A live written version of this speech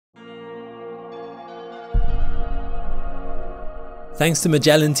Thanks to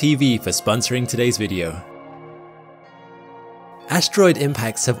Magellan TV for sponsoring today's video. Asteroid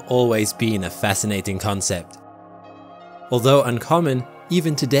impacts have always been a fascinating concept. Although uncommon,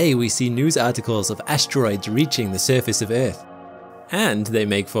 even today we see news articles of asteroids reaching the surface of Earth. And they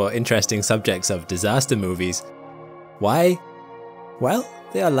make for interesting subjects of disaster movies. Why? Well,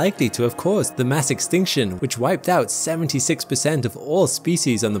 they are likely to have caused the mass extinction which wiped out 76% of all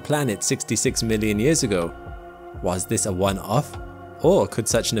species on the planet 66 million years ago. Was this a one-off? Or could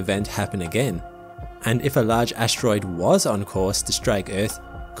such an event happen again? And if a large asteroid was on course to strike Earth,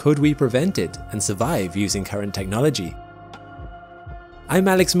 could we prevent it and survive using current technology? I'm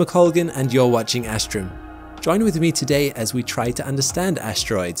Alex McColgan and you're watching Astrum. Join with me today as we try to understand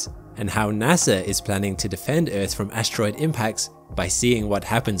asteroids and how NASA is planning to defend Earth from asteroid impacts by seeing what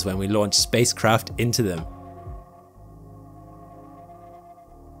happens when we launch spacecraft into them.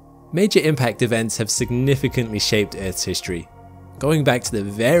 Major impact events have significantly shaped Earth's history. Going back to the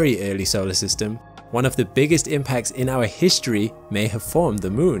very early solar system, one of the biggest impacts in our history may have formed the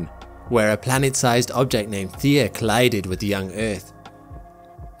Moon, where a planet-sized object named Theia collided with the young Earth.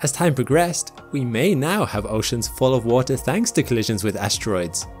 As time progressed, we may now have oceans full of water thanks to collisions with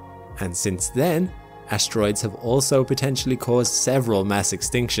asteroids. And since then, asteroids have also potentially caused several mass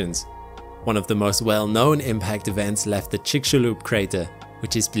extinctions. One of the most well-known impact events left the Chicxulub crater,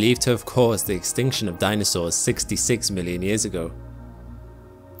 which is believed to have caused the extinction of dinosaurs 66 million years ago.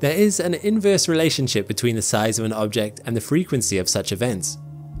 There is an inverse relationship between the size of an object and the frequency of such events.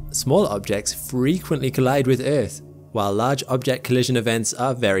 Small objects frequently collide with Earth, while large object collision events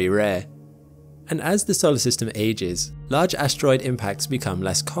are very rare. And as the solar system ages, large asteroid impacts become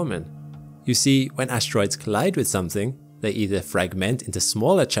less common. You see, when asteroids collide with something, they either fragment into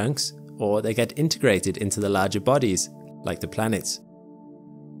smaller chunks or they get integrated into the larger bodies, like the planets.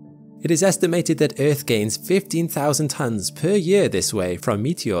 It is estimated that Earth gains 15,000 tons per year this way from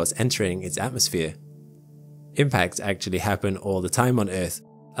meteors entering its atmosphere. Impacts actually happen all the time on Earth,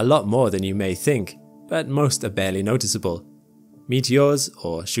 a lot more than you may think, but most are barely noticeable. Meteors,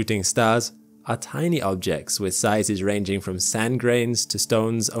 or shooting stars, are tiny objects with sizes ranging from sand grains to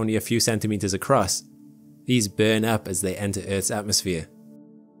stones only a few centimeters across. These burn up as they enter Earth's atmosphere.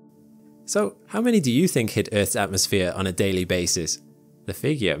 So, how many do you think hit Earth's atmosphere on a daily basis? The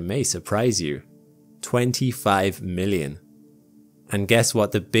figure may surprise you. 25 million. And guess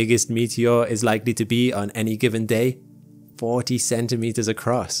what the biggest meteor is likely to be on any given day? 40 centimeters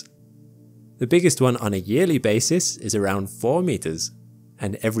across. The biggest one on a yearly basis is around 4 meters.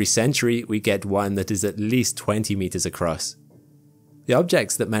 And every century we get one that is at least 20 meters across. The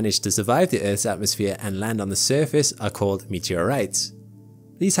objects that manage to survive the Earth's atmosphere and land on the surface are called meteorites.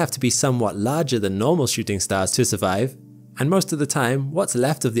 These have to be somewhat larger than normal shooting stars to survive, and most of the time what's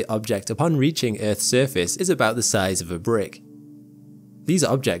left of the object upon reaching Earth's surface is about the size of a brick. These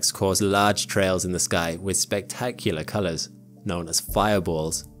objects cause large trails in the sky with spectacular colors, known as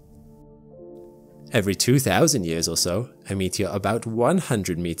fireballs. Every 2,000 years or so, a meteor about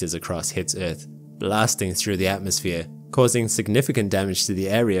 100 meters across hits Earth, blasting through the atmosphere, causing significant damage to the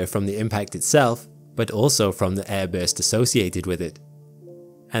area from the impact itself, but also from the airburst associated with it.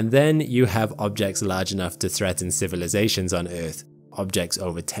 And then you have objects large enough to threaten civilizations on Earth, objects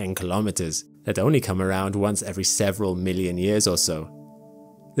over 10 kilometers, that only come around once every several million years or so.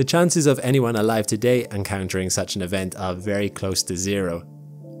 The chances of anyone alive today encountering such an event are very close to zero.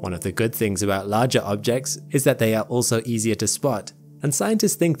 One of the good things about larger objects is that they are also easier to spot, and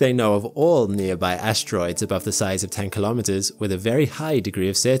scientists think they know of all nearby asteroids above the size of 10 kilometers with a very high degree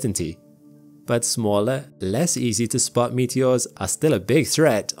of certainty. But smaller, less easy to spot meteors are still a big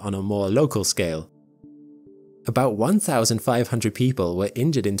threat on a more local scale. About 1,500 people were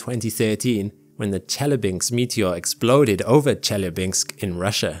injured in 2013 when the Chelyabinsk meteor exploded over Chelyabinsk in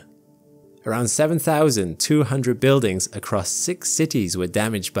Russia. Around 7,200 buildings across 6 cities were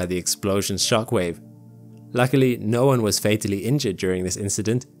damaged by the explosion's shockwave. Luckily, no one was fatally injured during this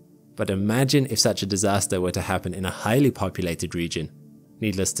incident, but imagine if such a disaster were to happen in a highly populated region.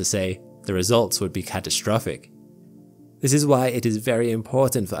 Needless to say, the results would be catastrophic. This is why it is very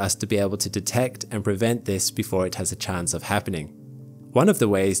important for us to be able to detect and prevent this before it has a chance of happening. One of the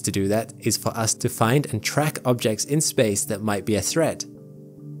ways to do that is for us to find and track objects in space that might be a threat.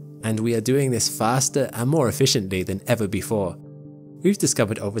 And we are doing this faster and more efficiently than ever before. We've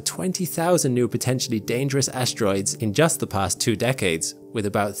discovered over 20,000 new potentially dangerous asteroids in just the past 2 decades, with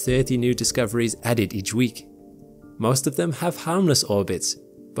about 30 new discoveries added each week. Most of them have harmless orbits,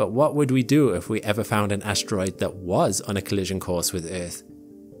 but what would we do if we ever found an asteroid that was on a collision course with Earth?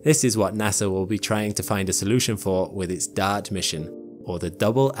 This is what NASA will be trying to find a solution for with its DART mission, or the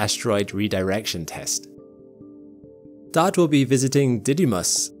Double Asteroid Redirection Test. DART will be visiting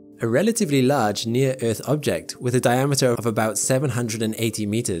Didymos, a relatively large near-Earth object with a diameter of about 780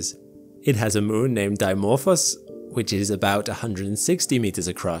 meters. It has a moon named Dimorphos, which is about 160 meters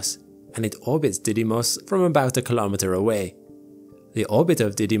across, and it orbits Didymos from about a kilometer away. The orbit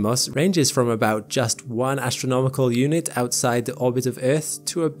of Didymos ranges from about just 1 astronomical unit outside the orbit of Earth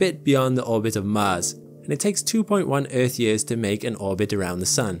to a bit beyond the orbit of Mars, and it takes 2.1 Earth years to make an orbit around the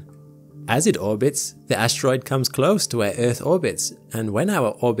Sun. As it orbits, the asteroid comes close to where Earth orbits, and when our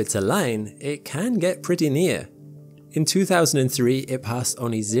orbits align, it can get pretty near. In 2003, it passed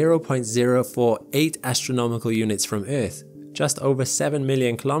only 0.048 astronomical units from Earth, just over 7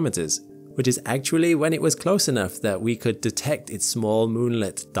 million kilometers, which is actually when it was close enough that we could detect its small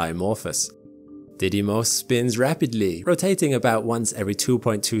moonlet Dimorphos. Didymos spins rapidly, rotating about once every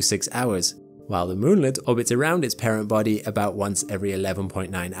 2.26 hours, while the moonlet orbits around its parent body about once every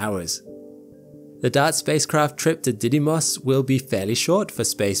 11.9 hours. The DART spacecraft trip to Didymos will be fairly short for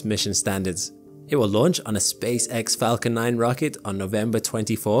space mission standards. It will launch on a SpaceX Falcon 9 rocket on November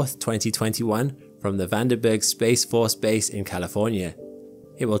 24, 2021 from the Vandenberg Space Force Base in California.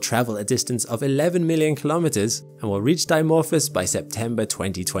 It will travel a distance of 11 million kilometers and will reach Dimorphos by September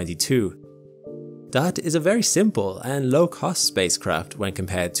 2022. DART is a very simple and low-cost spacecraft when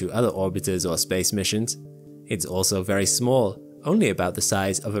compared to other orbiters or space missions. It's also very small, only about the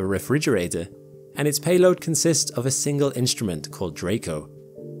size of a refrigerator, and its payload consists of a single instrument called Draco.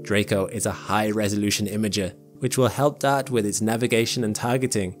 Draco is a high-resolution imager, which will help DART with its navigation and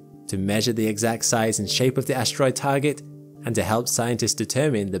targeting, to measure the exact size and shape of the asteroid target, and to help scientists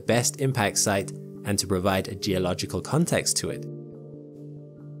determine the best impact site and to provide a geological context to it.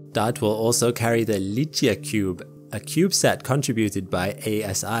 DART will also carry the Licia Cube, a CubeSat contributed by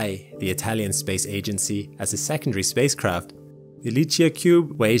ASI, the Italian space agency, as a secondary spacecraft. The Licia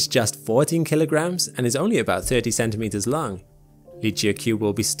Cube weighs just 14 kilograms and is only about 30 centimeters long. Licia Cube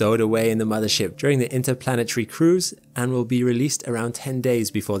will be stowed away in the mothership during the interplanetary cruise and will be released around 10 days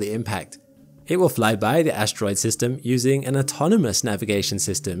before the impact. It will fly by the asteroid system using an autonomous navigation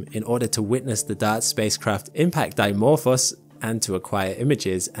system in order to witness the DART spacecraft impact Dimorphos and to acquire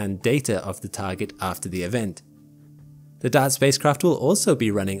images and data of the target after the event. The DART spacecraft will also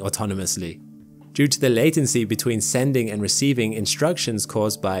be running autonomously. Due to the latency between sending and receiving instructions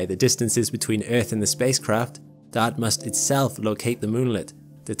caused by the distances between Earth and the spacecraft, DART must itself locate the moonlet,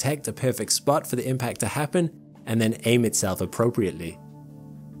 detect a perfect spot for the impact to happen, and then aim itself appropriately.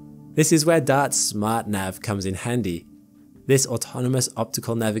 This is where DART's Smart Nav comes in handy, this autonomous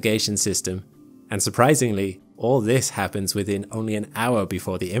optical navigation system, and surprisingly, all this happens within only an hour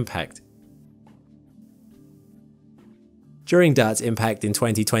before the impact. During DART's impact in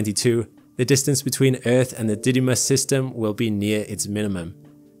 2022, the distance between Earth and the Didymos system will be near its minimum.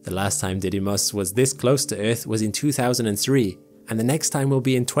 The last time Didymos was this close to Earth was in 2003, and the next time will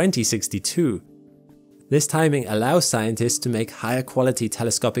be in 2062. This timing allows scientists to make higher quality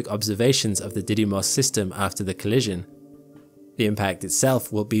telescopic observations of the Didymos system after the collision. The impact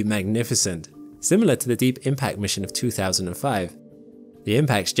itself will be magnificent, similar to the Deep Impact mission of 2005. The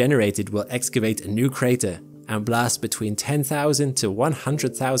impacts generated will excavate a new crater and blast between 10,000 to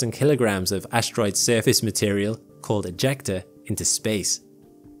 100,000 kilograms of asteroid surface material, called ejecta, into space.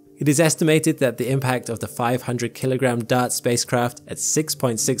 It is estimated that the impact of the 500 kilogram DART spacecraft at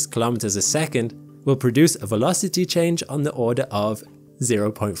 6.6 kilometers a second will produce a velocity change on the order of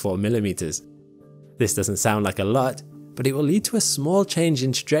 0.4 millimeters. This doesn't sound like a lot, but it will lead to a small change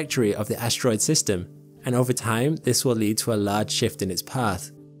in trajectory of the asteroid system, and over time this will lead to a large shift in its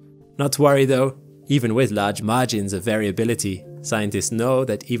path. Not to worry though, even with large margins of variability, scientists know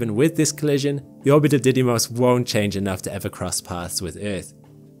that even with this collision, the orbit of Didymos won't change enough to ever cross paths with Earth.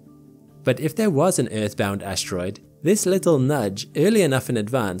 But if there was an Earth-bound asteroid, this little nudge early enough in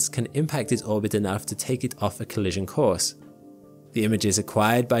advance can impact its orbit enough to take it off a collision course. The images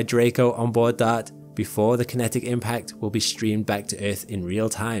acquired by Draco on board DART before the kinetic impact will be streamed back to Earth in real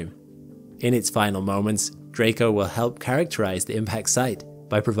time. In its final moments, Draco will help characterize the impact site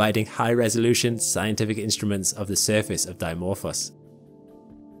by providing high-resolution scientific instruments of the surface of Dimorphos.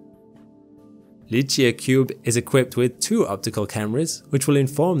 Licia Cube is equipped with 2 optical cameras, which will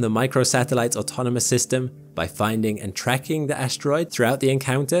inform the microsatellite's autonomous system by finding and tracking the asteroid throughout the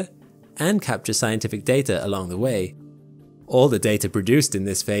encounter and capture scientific data along the way. All the data produced in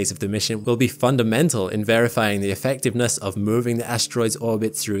this phase of the mission will be fundamental in verifying the effectiveness of moving the asteroid's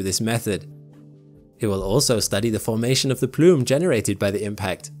orbit through this method. It will also study the formation of the plume generated by the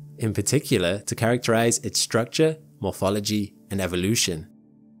impact, in particular to characterize its structure, morphology, and evolution.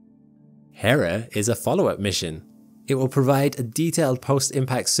 Hera is a follow-up mission. It will provide a detailed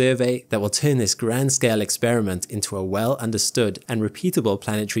post-impact survey that will turn this grand-scale experiment into a well-understood and repeatable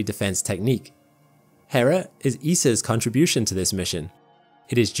planetary defense technique. Hera is ESA's contribution to this mission.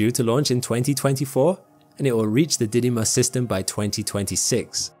 It is due to launch in 2024, and it will reach the Didymos system by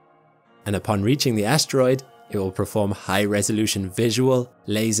 2026. And upon reaching the asteroid, it will perform high-resolution visual,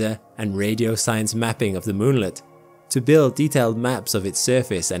 laser, and radio science mapping of the moonlet to build detailed maps of its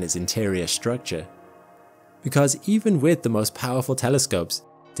surface and its interior structure. Because even with the most powerful telescopes,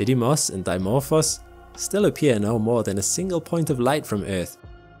 Didymos and Dimorphos still appear no more than a single point of light from Earth.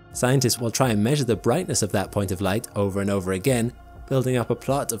 Scientists will try and measure the brightness of that point of light over and over again, building up a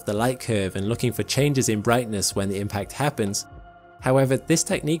plot of the light curve and looking for changes in brightness when the impact happens. However, this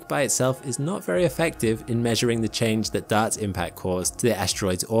technique by itself is not very effective in measuring the change that DART's impact caused to the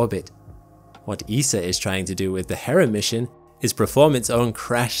asteroid's orbit. What ESA is trying to do with the Hera mission is perform its own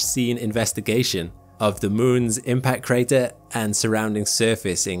crash scene investigation of the moon's impact crater and surrounding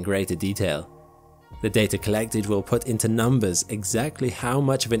surface in greater detail. The data collected will put into numbers exactly how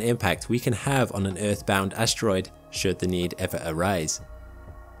much of an impact we can have on an Earth-bound asteroid should the need ever arise.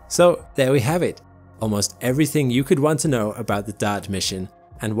 So there we have it, almost everything you could want to know about the DART mission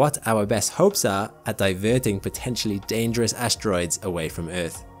and what our best hopes are at diverting potentially dangerous asteroids away from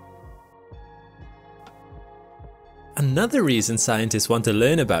Earth. Another reason scientists want to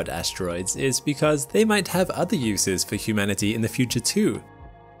learn about asteroids is because they might have other uses for humanity in the future too.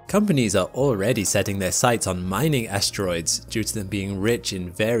 Companies are already setting their sights on mining asteroids due to them being rich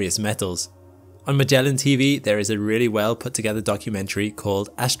in various metals. On Magellan TV, there is a really well put together documentary called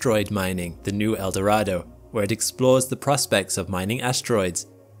Asteroid Mining: The New El Dorado, where it explores the prospects of mining asteroids,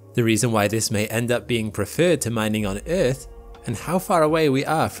 the reason why this may end up being preferred to mining on Earth, and how far away we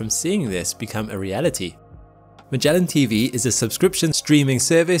are from seeing this become a reality. Magellan TV is a subscription streaming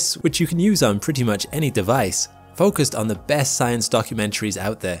service which you can use on pretty much any device, focused on the best science documentaries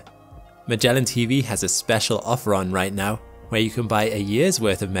out there. Magellan TV has a special offer on right now, where you can buy a year's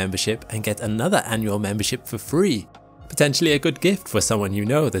worth of membership and get another annual membership for free, potentially a good gift for someone you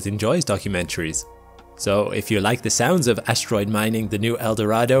know that enjoys documentaries. So if you like the sounds of Asteroid Mining: The New El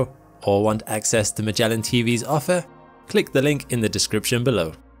Dorado, or want access to Magellan TV's offer, click the link in the description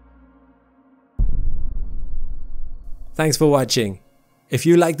below. Thanks for watching. If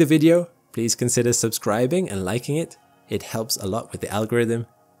you liked the video, please consider subscribing and liking it. It helps a lot with the algorithm.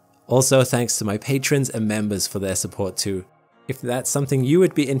 Also, thanks to my patrons and members for their support too. If that's something you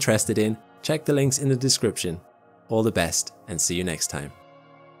would be interested in, check the links in the description. All the best, and see you next time.